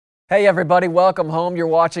Hey everybody, welcome home. You're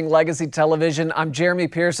watching Legacy Television. I'm Jeremy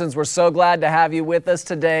Pearsons. We're so glad to have you with us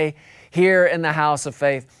today here in the House of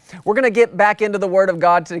Faith. We're going to get back into the Word of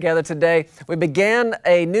God together today. We began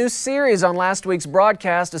a new series on last week's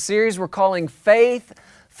broadcast, a series we're calling Faith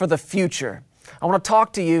for the Future. I want to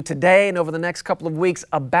talk to you today and over the next couple of weeks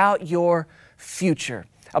about your future,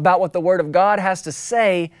 about what the Word of God has to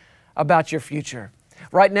say about your future.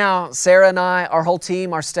 Right now, Sarah and I, our whole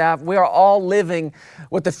team, our staff, we are all living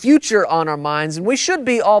with the future on our minds, and we should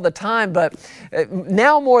be all the time, but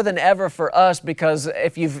now more than ever for us, because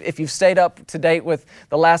if you've stayed up to date with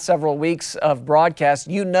the last several weeks of broadcast,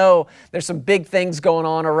 you know there's some big things going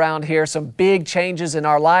on around here, some big changes in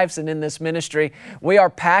our lives and in this ministry. We are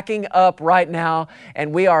packing up right now,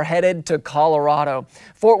 and we are headed to Colorado.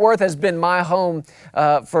 Fort Worth has been my home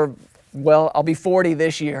I'll be 40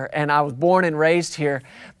 this year, and I was born and raised here.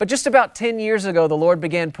 But just about 10 years ago, the Lord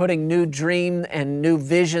began putting new dreams and new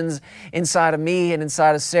visions inside of me and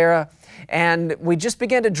inside of Sarah. And we just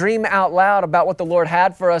began to dream out loud about what the Lord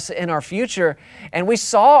had for us in our future. And we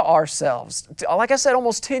saw ourselves, like I said,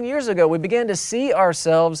 almost 10 years ago, we began to see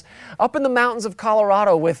ourselves up in the mountains of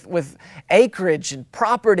Colorado with acreage and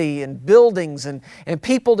property and buildings and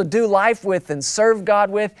people to do life with and serve God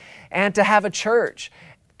with and to have a church.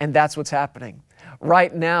 And that's what's happening.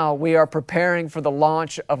 Right now, we are preparing for the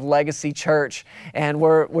launch of Legacy Church, and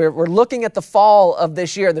we're looking at the fall of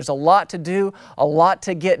this year. There's a lot to do, a lot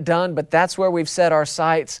to get done, but that's where we've set our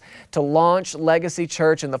sights to launch Legacy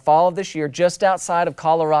Church in the fall of this year, just outside of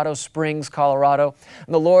Colorado Springs, Colorado.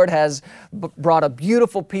 And the Lord has brought a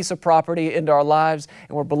beautiful piece of property into our lives,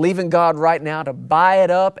 and we're believing God right now to buy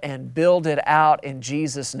it up and build it out in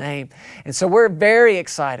Jesus' name. And so we're very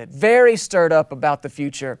excited, very stirred up about the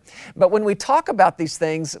future. But when we talk about these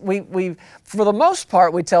things, we for the most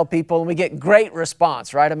part, we tell people and we get great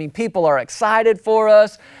response, right? I mean, people are excited for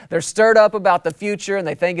us. They're stirred up about the future and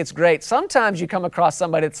they think it's great. Sometimes you come across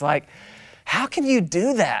somebody that's like, how can you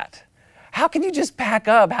do that? How can you just pack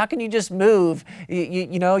up? How can you just move?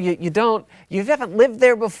 You haven't lived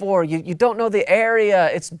there before. You don't know the area.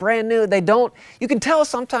 It's brand new. You can tell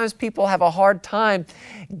sometimes people have a hard time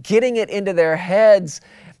getting it into their heads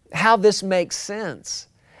how this makes sense.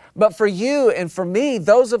 But for you and for me,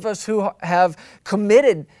 those of us who have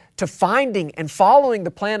committed to finding and following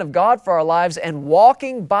the plan of God for our lives and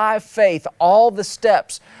walking by faith all the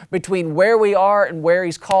steps between where we are and where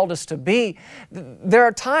He's called us to be, there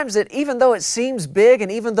are times that even though it seems big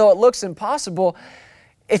and even though it looks impossible,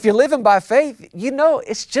 if you're living by faith, you know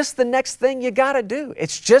it's just the next thing you got to do.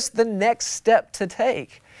 It's just the next step to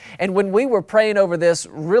take. And when we were praying over this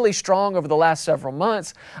really strong over the last several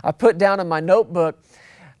months, I put down in my notebook,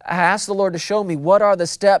 I asked the Lord to show me what are the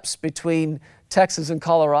steps between Texas and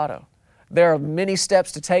Colorado. There are many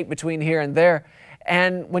steps to take between here and there.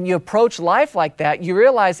 And when you approach life like that, you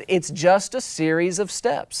realize it's just a series of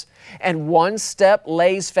steps. And one step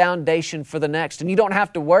lays foundation for the next. And you don't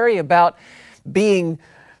have to worry about being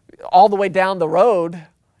all the way down the road.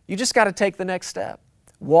 You just got to take the next step.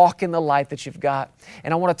 Walk in the light that you've got.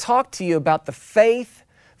 And I want to talk to you about the faith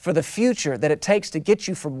for the future that it takes to get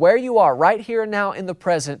you from where you are right here and now in the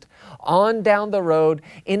present on down the road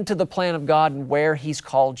into the plan of God and where He's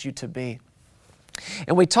called you to be.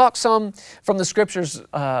 And we talked some from the Scriptures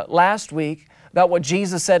last week about what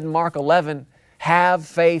Jesus said in Mark 11, have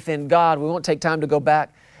faith in God. We won't take time to go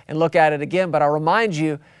back and look at it again, but I'll remind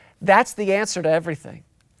you, that's the answer to everything.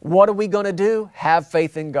 What are we going to do? Have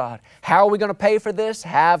faith in God. How are we going to pay for this?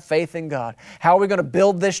 Have faith in God. How are we going to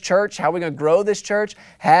build this church? How are we going to grow this church?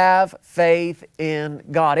 Have faith in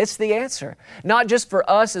God. It's the answer. Not just for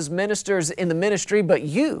us as ministers in the ministry, but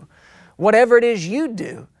you. Whatever it is you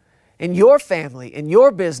do in your family, in your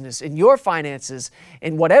business, in your finances,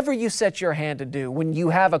 in whatever you set your hand to do. When you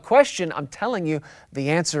have a question, I'm telling you, the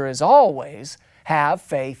answer is always have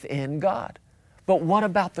faith in God. But what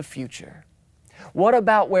about the future? What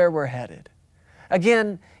about where we're headed?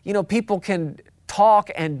 Again, people can talk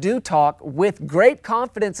and do talk with great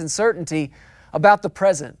confidence and certainty about the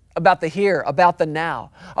present, about the here, about the now,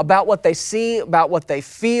 about what they see, about what they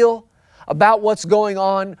feel, about what's going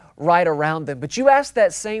on right around them. But you ask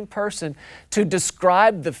that same person to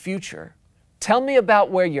describe the future. Tell me about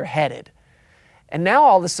where you're headed. And now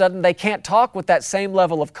all of a sudden they can't talk with that same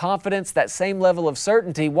level of confidence, that same level of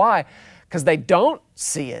certainty. Why? Because they don't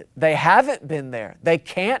see it. They haven't been there. They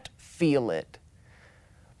can't feel it.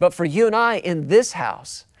 But for you and I in this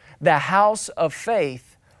house, the house of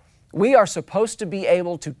faith, we are supposed to be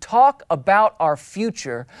able to talk about our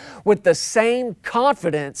future with the same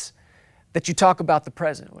confidence that you talk about the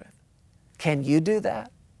present with. Can you do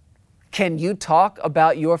that? Can you talk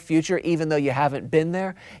about your future even though you haven't been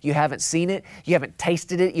there, you haven't seen it, you haven't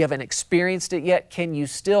tasted it, you haven't experienced it yet? Can you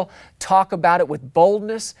still talk about it with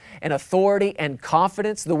boldness and authority and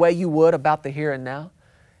confidence the way you would about the here and now?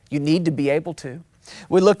 You need to be able to.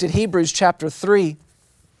 We looked at Hebrews chapter 3,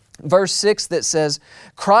 verse 6 that says,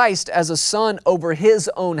 Christ as a son over His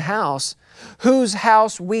own house, whose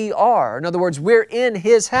house we are. In other words, we're in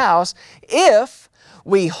His house if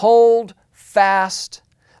we hold fast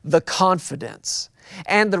the confidence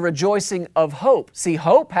and the rejoicing of hope. See,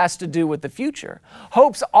 hope has to do with the future.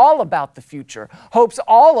 Hope's all about the future. Hope's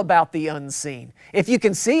all about the unseen. If you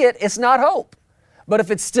can see it, it's not hope. But if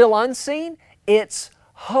it's still unseen, it's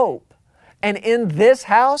hope. And in this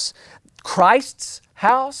house, Christ's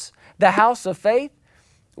house, the house of faith,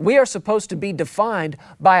 we are supposed to be defined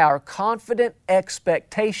by our confident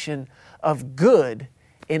expectation of good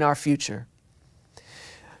in our future.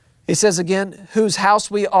 He says again, whose house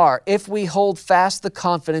we are, if we hold fast the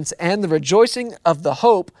confidence and the rejoicing of the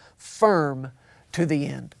hope firm to the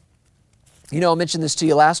end. You know, I mentioned this to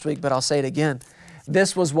you last week, but I'll say it again.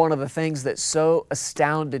 This was one of the things that so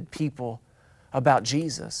astounded people about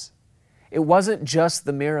Jesus. It wasn't just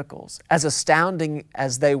the miracles, as astounding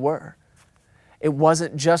as they were. It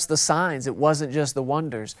wasn't just the signs. It wasn't just the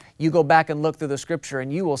wonders. You go back and look through the Scripture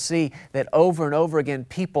and you will see that over and over again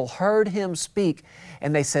people heard Him speak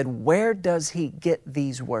and they said, where does He get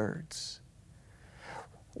these words?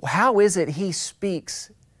 How is it He speaks,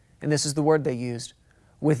 and this is the word they used,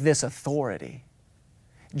 with this authority?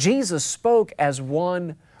 Jesus spoke as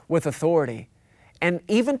one with authority. And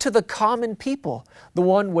even to the common people, the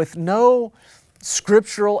one with no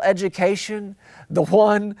scriptural education, the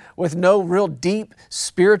one with no real deep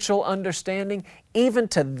spiritual understanding, even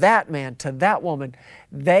to that man, to that woman,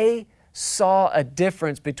 they saw a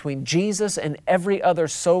difference between Jesus and every other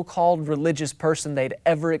so-called religious person they'd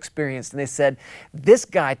ever experienced. And they said, this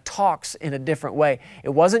guy talks in a different way. It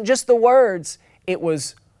wasn't just the words, it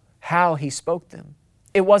was how He spoke them.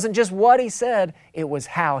 It wasn't just what He said, it was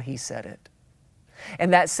how He said it.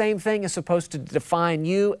 And that same thing is supposed to define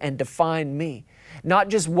you and define me. Not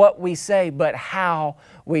just what we say, but how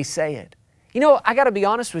we say it. You know, I got to be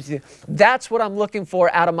honest with you. That's what I'm looking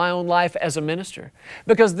for out of my own life as a minister.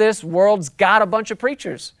 Because this world's got a bunch of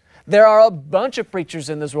preachers. There are a bunch of preachers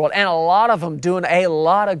in this world, and a lot of them doing a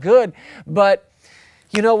lot of good. But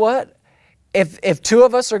you know what? If two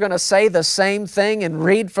of us are going to say the same thing and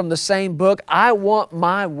read from the same book, I want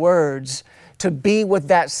my words to be with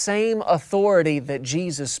that same authority that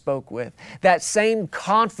Jesus spoke with, that same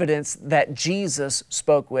confidence that Jesus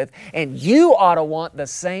spoke with. And you ought to want the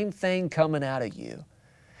same thing coming out of you,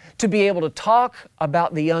 to be able to talk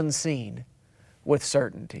about the unseen with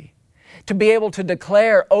certainty, to be able to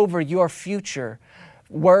declare over your future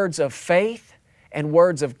words of faith and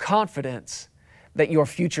words of confidence that your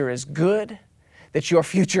future is good, that your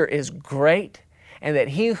future is great, and that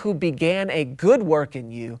He who began a good work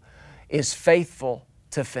in you is faithful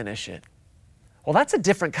to finish it. Well, that's a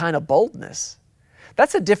different kind of boldness.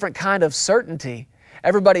 That's a different kind of certainty.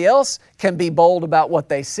 Everybody else can be bold about what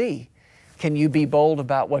they see. Can you be bold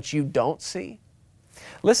about what you don't see?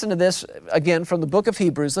 Listen to this again from the book of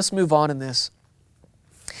Hebrews. Let's move on in this.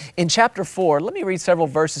 In chapter 4, let me read several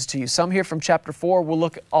verses to you. Some here from chapter 4. We'll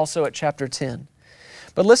look also at chapter 10.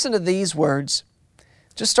 But listen to these words.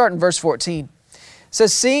 Just start in verse 14. It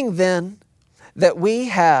says, seeing then that we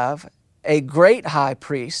have a great high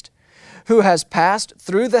priest who has passed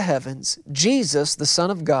through the heavens, Jesus, the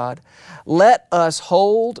Son of God, let us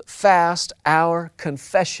hold fast our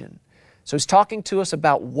confession. So He's talking to us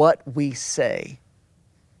about what we say.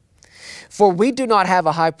 For we do not have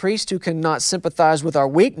a high priest who cannot sympathize with our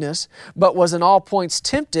weakness, but was in all points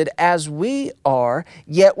tempted as we are,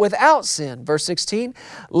 yet without sin. Verse 16,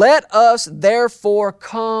 let us therefore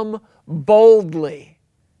come boldly.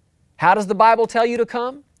 How does the Bible tell you to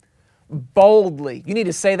come? Boldly. You need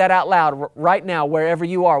to say that out loud right now, wherever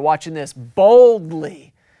you are watching this.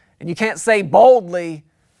 Boldly. And you can't say boldly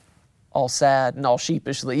all sad and all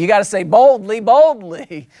sheepishly. You got to say boldly,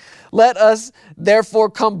 boldly. Let us therefore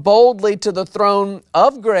come boldly to the throne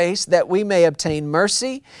of grace that we may obtain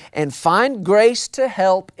mercy and find grace to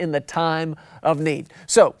help in the time of need.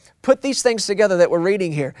 So, put these things together that we're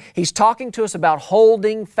reading here. He's talking to us about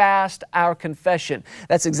holding fast our confession.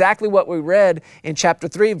 That's exactly what we read in chapter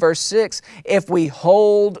 3, verse 6. If we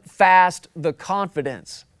hold fast the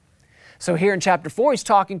confidence. So here in chapter 4, he's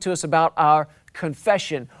talking to us about our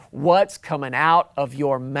confession. What's coming out of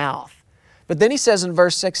your mouth? But then he says in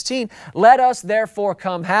verse 16, let us therefore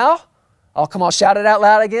come how? Oh, come on, shout it out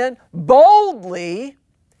loud again. Boldly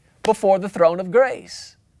before the throne of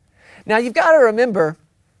grace. Now you've got to remember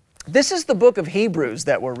This is the book of Hebrews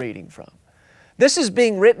that we're reading from. This is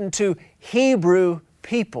being written to Hebrew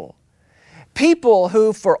people. People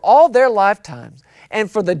who, for all their lifetimes and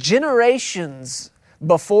for the generations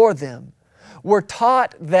before them, were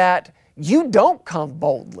taught that you don't come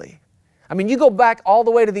boldly. I mean, you go back all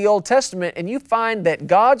the way to the Old Testament and you find that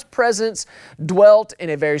God's presence dwelt in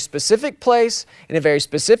a very specific place, in a very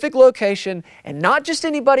specific location, and not just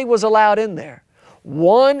anybody was allowed in there.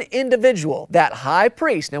 One individual, that high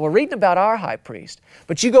priest. Now we're reading about our high priest,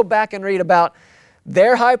 but you go back and read about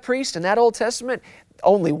their high priest in that Old Testament,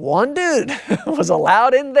 only one dude was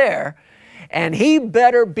allowed in there, and he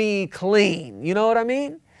better be clean. You know what I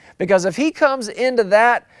mean? Because if he comes into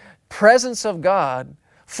that presence of God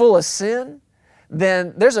full of sin,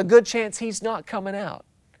 then there's a good chance he's not coming out.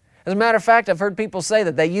 As a matter of fact, I've heard people say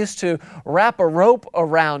that they used to wrap a rope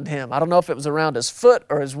around him. I don't know if it was around his foot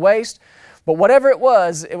or his waist, but whatever it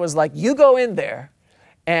was like, you go in there,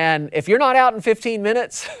 and if you're not out in 15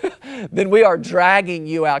 minutes, then we are dragging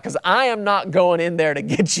you out, because I am not going in there to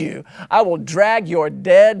get you. I will drag your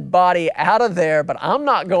dead body out of there, but I'm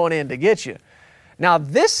not going in to get you. Now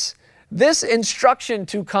this instruction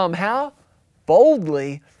to come how?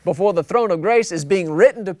 Boldly before the throne of grace is being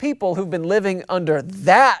written to people who've been living under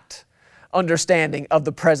that understanding of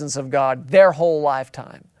the presence of God their whole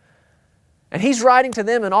lifetime. And he's writing to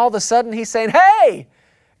them, and all of a sudden he's saying, hey,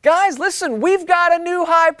 guys, listen, we've got a new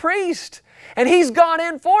high priest, and he's gone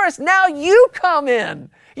in for us. Now you come in.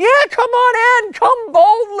 Yeah, come on in. Come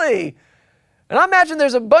boldly. And I imagine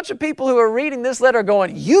there's a bunch of people who are reading this letter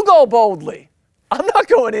going, you go boldly. I'm not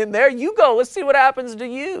going in there. You go. Let's see what happens to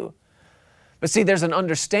you. But see, there's an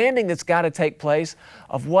understanding that's got to take place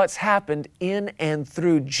of what's happened in and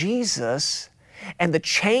through Jesus and the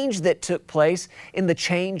change that took place in the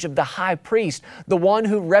change of the high priest, the one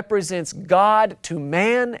who represents God to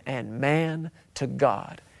man and man to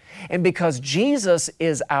God. And because Jesus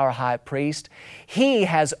is our high priest, He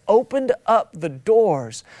has opened up the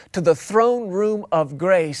doors to the throne room of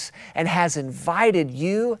grace and has invited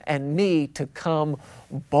you and me to come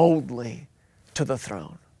boldly to the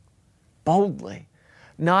throne. Boldly,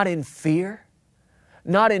 not in fear,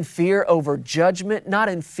 not in fear over judgment, not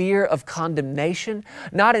in fear of condemnation,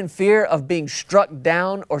 not in fear of being struck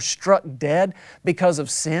down or struck dead because of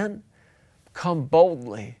sin. Come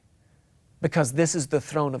boldly, because this is the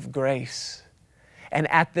throne of grace. And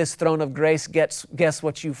at this throne of grace, guess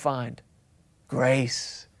what you find?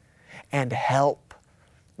 Grace and help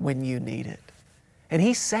when you need it. And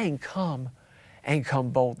He's saying, come and come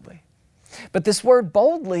boldly. But this word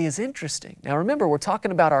boldly is interesting. Now remember, we're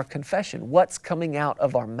talking about our confession, what's coming out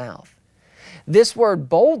of our mouth. This word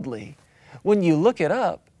boldly, when you look it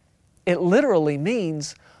up, it literally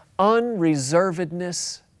means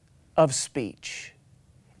unreservedness of speech.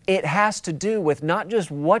 It has to do with not just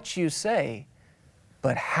what you say,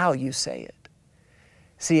 but how you say it.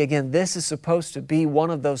 See, again, this is supposed to be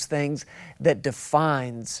one of those things that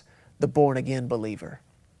defines the born-again believer.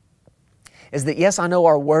 Is that, yes, I know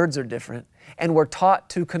our words are different, and we're taught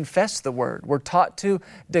to confess the Word. We're taught to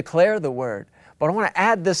declare the Word. But I want to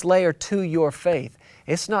add this layer to your faith.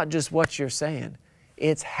 It's not just what you're saying,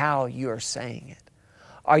 it's how you're saying it.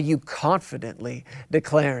 Are you confidently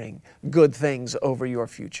declaring good things over your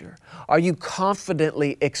future? Are you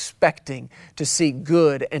confidently expecting to see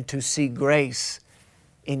good and to see grace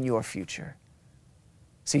in your future?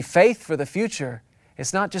 See, faith for the future,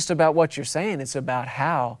 it's not just about what you're saying, it's about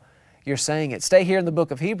how you're saying it. Stay here in the book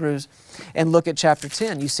of Hebrews and look at chapter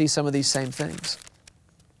 10. You see some of these same things.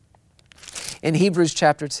 In Hebrews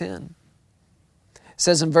chapter 10, it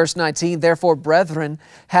says in verse 19, therefore, brethren,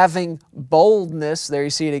 having boldness, there you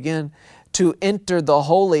see it again, to enter the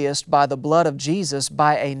holiest by the blood of Jesus,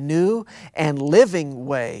 by a new and living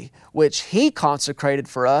way, which He consecrated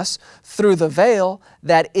for us through the veil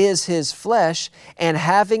that is His flesh, and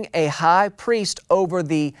having a high priest over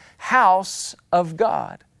the house of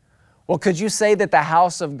God. Well, could you say that the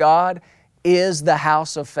house of God is the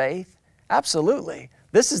house of faith? Absolutely.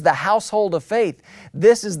 This is the household of faith.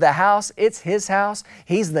 This is the house. It's His house.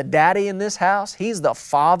 He's the daddy in this house. He's the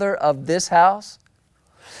father of this house.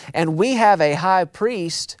 And we have a high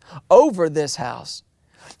priest over this house.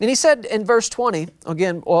 And he said in verse 20,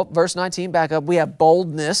 again, verse 19, back up, we have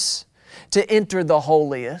boldness to enter the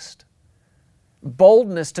holiest.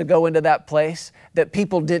 Boldness to go into that place that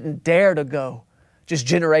people didn't dare to go just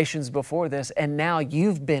generations before this, and now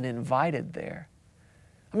you've been invited there.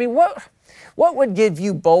 I mean, what would give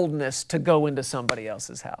you boldness to go into somebody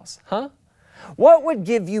else's house? Huh? What would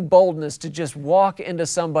give you boldness to just walk into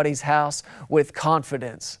somebody's house with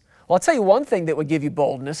confidence? Well, I'll tell you one thing that would give you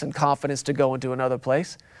boldness and confidence to go into another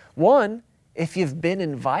place. One if you've been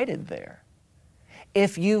invited there,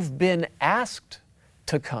 if you've been asked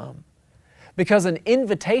to come. Because an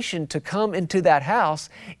invitation to come into that house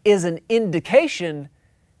is an indication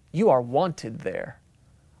you are wanted there.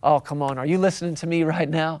 Oh, come on, are you listening to me right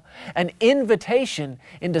now? An invitation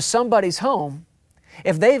into somebody's home,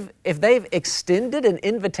 if they've extended an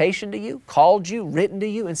invitation to you, called you, written to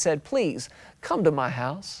you, and said, please, come to my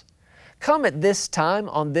house. Come at this time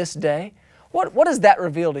on this day. What does that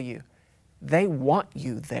reveal to you? They want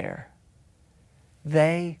you there.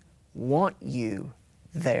 They want you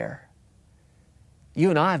there. You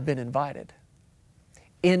and I have been invited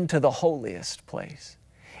into the holiest place,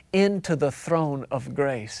 into the throne of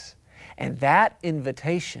grace. And that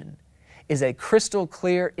invitation is a crystal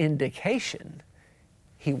clear indication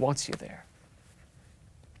He wants you there.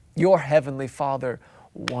 Your Heavenly Father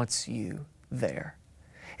wants you there.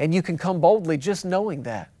 And you can come boldly just knowing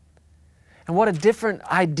that. And what a different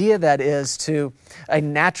idea that is to a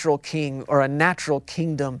natural king or a natural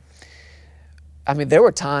kingdom. I mean, there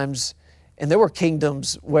were times and there were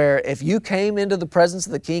kingdoms where if you came into the presence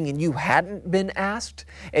of the king and you hadn't been asked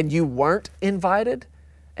and you weren't invited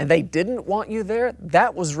and they didn't want you there,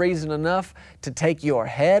 that was reason enough to take your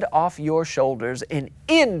head off your shoulders and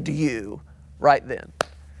end you right then.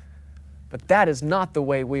 But that is not the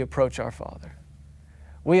way we approach our Father.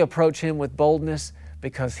 We approach Him with boldness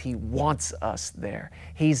because He wants us there.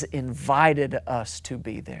 He's invited us to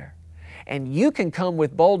be there. And you can come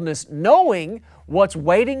with boldness knowing what's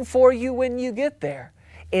waiting for you when you get there.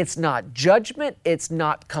 It's not judgment, it's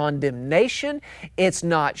not condemnation, it's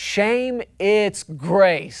not shame, it's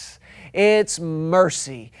grace, it's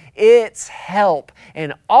mercy, it's help.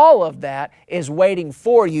 And all of that is waiting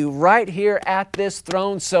for you right here at this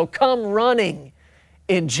throne. So come running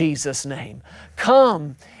in Jesus' name.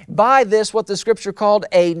 Come by this, what the Scripture called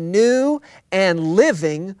a new and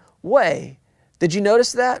living way. Did you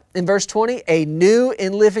notice that in verse 20? A new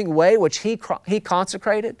and living way which He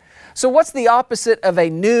consecrated. So what's the opposite of a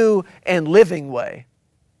new and living way?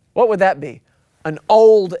 What would that be? An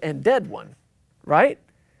old and dead one, right?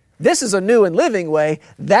 This is a new and living way.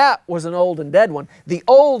 That was an old and dead one. The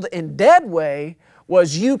old and dead way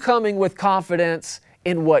was you coming with confidence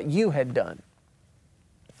in what you had done.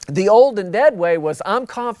 The old and dead way was I'm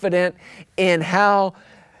confident in how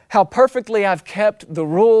perfectly I've kept the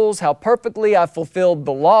rules, how perfectly I've fulfilled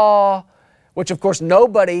the law, which of course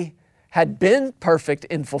nobody had been perfect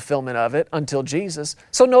in fulfillment of it until Jesus,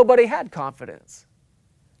 so nobody had confidence.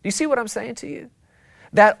 Do you see what I'm saying to you?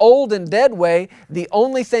 That old and dead way, the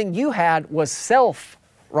only thing you had was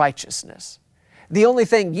self-righteousness. The only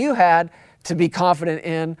thing you had to be confident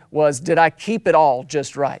in was, did I keep it all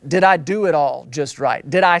just right? Did I do it all just right?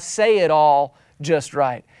 Did I say it all just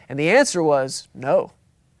right? And the answer was, no,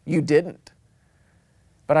 you didn't.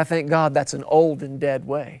 But I thank God that's an old and dead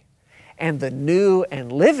way. And the new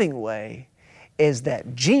and living way is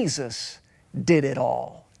that Jesus did it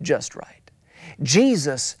all just right.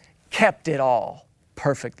 Jesus kept it all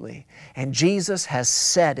perfectly. And Jesus has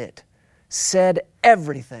said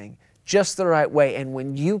everything just the right way. And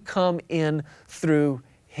when you come in through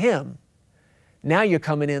Him, now you're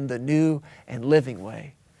coming in the new and living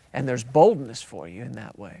way. And there's boldness for you in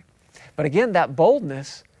that way. But again, that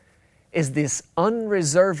boldness is this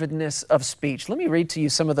unreservedness of speech. Let me read to you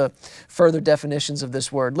some of the further definitions of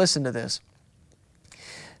this word. Listen to this.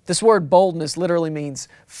 This word boldness literally means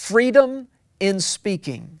freedom in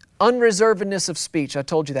speaking, unreservedness of speech. I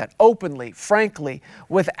told you that. Openly, frankly,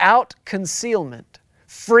 without concealment,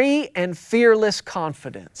 free and fearless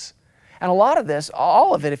confidence. And a lot of this,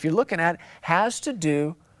 all of it, if you're looking at it, has to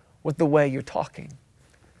do with the way you're talking.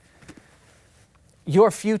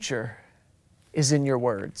 Your future is in your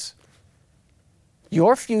words.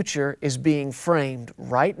 Your future is being framed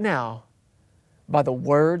right now by the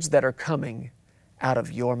words that are coming out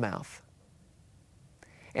of your mouth.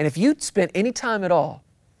 And if you spent any time at all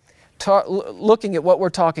looking at what we're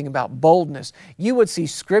talking about, boldness, you would see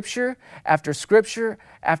Scripture after Scripture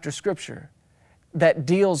after Scripture that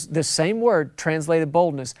deals, the same word translated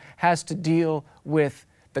boldness, has to deal with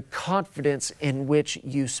the confidence in which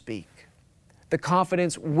you speak, the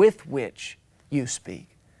confidence with which you speak.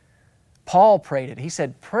 Paul prayed it. He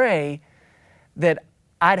said, pray that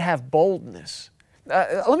I'd have boldness.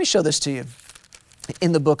 Let me show this to you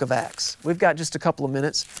in the book of Acts. We've got just a couple of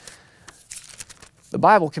minutes. The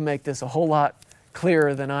Bible can make this a whole lot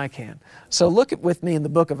clearer than I can. So look with me in the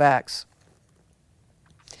book of Acts,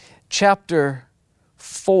 chapter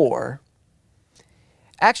 4.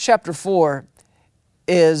 Acts chapter 4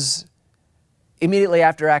 is immediately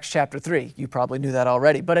after Acts chapter 3. You probably knew that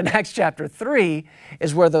already. But in Acts chapter 3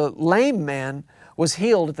 is where the lame man was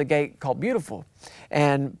healed at the gate called Beautiful.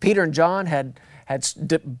 And Peter and John had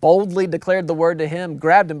boldly declared the word to him,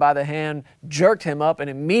 grabbed him by the hand, jerked him up, and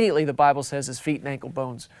immediately the Bible says his feet and ankle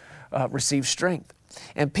bones received strength.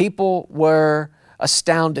 And people were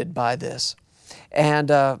astounded by this. And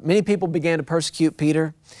many people began to persecute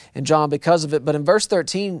Peter and John because of it. But in verse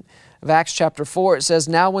 13 of Acts chapter 4, it says,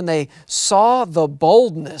 now when they saw the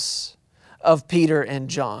boldness of Peter and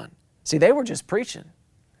John. See, they were just preaching.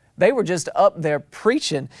 They were just up there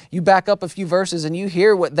preaching. You back up a few verses and you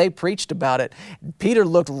hear what they preached about it. Peter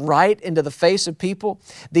looked right into the face of people,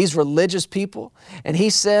 these religious people, and he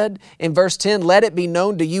said in verse 10, let it be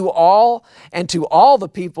known to you all and to all the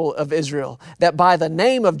people of Israel that by the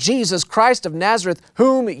name of Jesus Christ of Nazareth,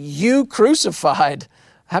 whom you crucified.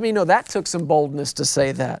 How many know that took some boldness to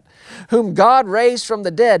say that? Whom God raised from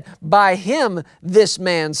the dead, by Him this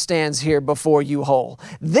man stands here before you whole.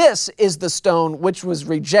 This is the stone which was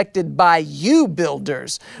rejected by you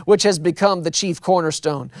builders, which has become the chief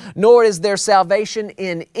cornerstone. Nor is there salvation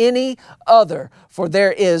in any other, for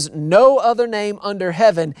there is no other name under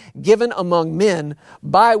heaven given among men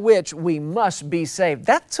by which we must be saved.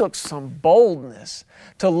 That took some boldness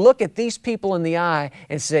to look at these people in the eye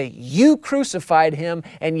and say, you crucified Him,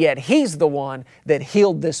 and yet He's the one that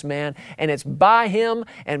healed this man, and it's by Him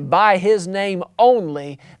and by His name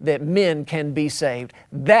only that men can be saved.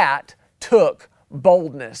 That took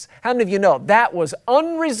boldness. How many of you know that was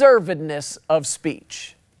unreservedness of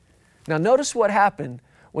speech? Now notice what happened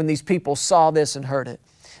when these people saw this and heard it.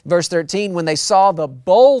 Verse 13, when they saw the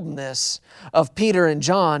boldness of Peter and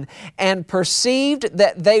John and perceived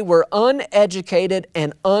that they were uneducated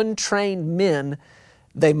and untrained men,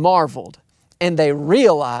 they marveled and they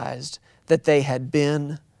realized that they had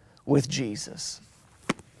been with Jesus.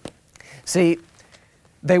 See,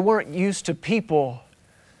 they weren't used to people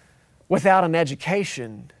without an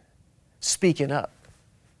education speaking up.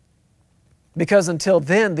 Because until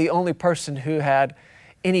then, the only person who had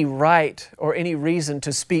any right or any reason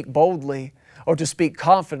to speak boldly or to speak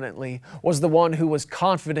confidently was the one who was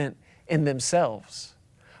confident in themselves,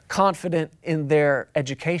 confident in their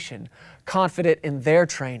education, confident in their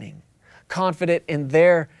training, confident in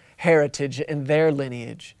their heritage and their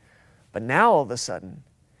lineage. But now all of a sudden,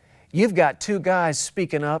 you've got two guys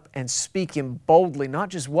speaking up and speaking boldly, not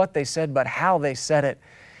just what they said, but how they said it.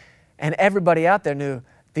 And everybody out there knew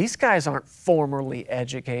these guys aren't formally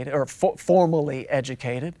educated.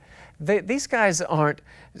 These guys aren't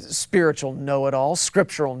spiritual know-it-alls,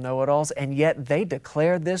 scriptural know-it-alls, and yet they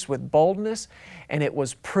declared this with boldness, and it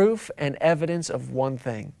was proof and evidence of one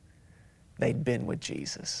thing. They'd been with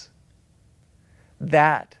Jesus.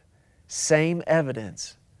 That same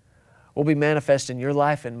evidence will be manifest in your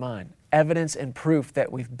life and mine. Evidence and proof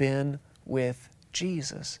that we've been with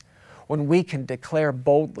Jesus. When we can declare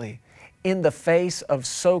boldly in the face of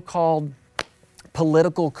so-called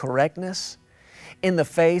political correctness, in the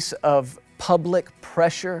face of public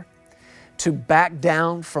pressure to back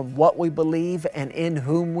down from what we believe and in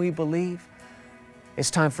whom we believe,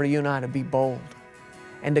 it's time for you and I to be bold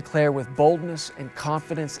and declare with boldness and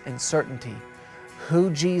confidence and certainty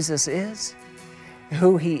who Jesus is,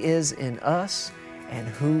 who He is in us, and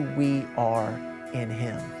who we are in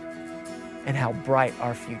Him, and how bright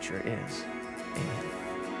our future is in Him.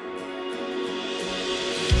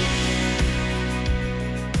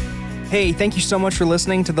 Hey, thank you so much for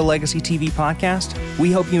listening to the Legacy TV podcast.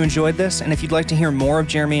 We hope you enjoyed this, and if you'd like to hear more of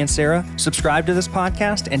Jeremy and Sarah, subscribe to this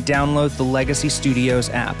podcast and download the Legacy Studios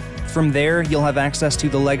app. From there, you'll have access to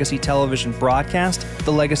the Legacy Television broadcast,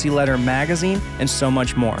 the Legacy Letter magazine, and so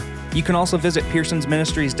much more. You can also visit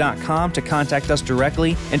pearsonsministries.com to contact us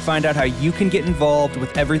directly and find out how you can get involved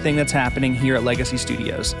with everything that's happening here at Legacy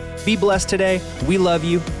Studios. Be blessed today. We love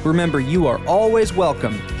you. Remember, you are always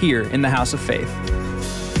welcome here in the House of Faith.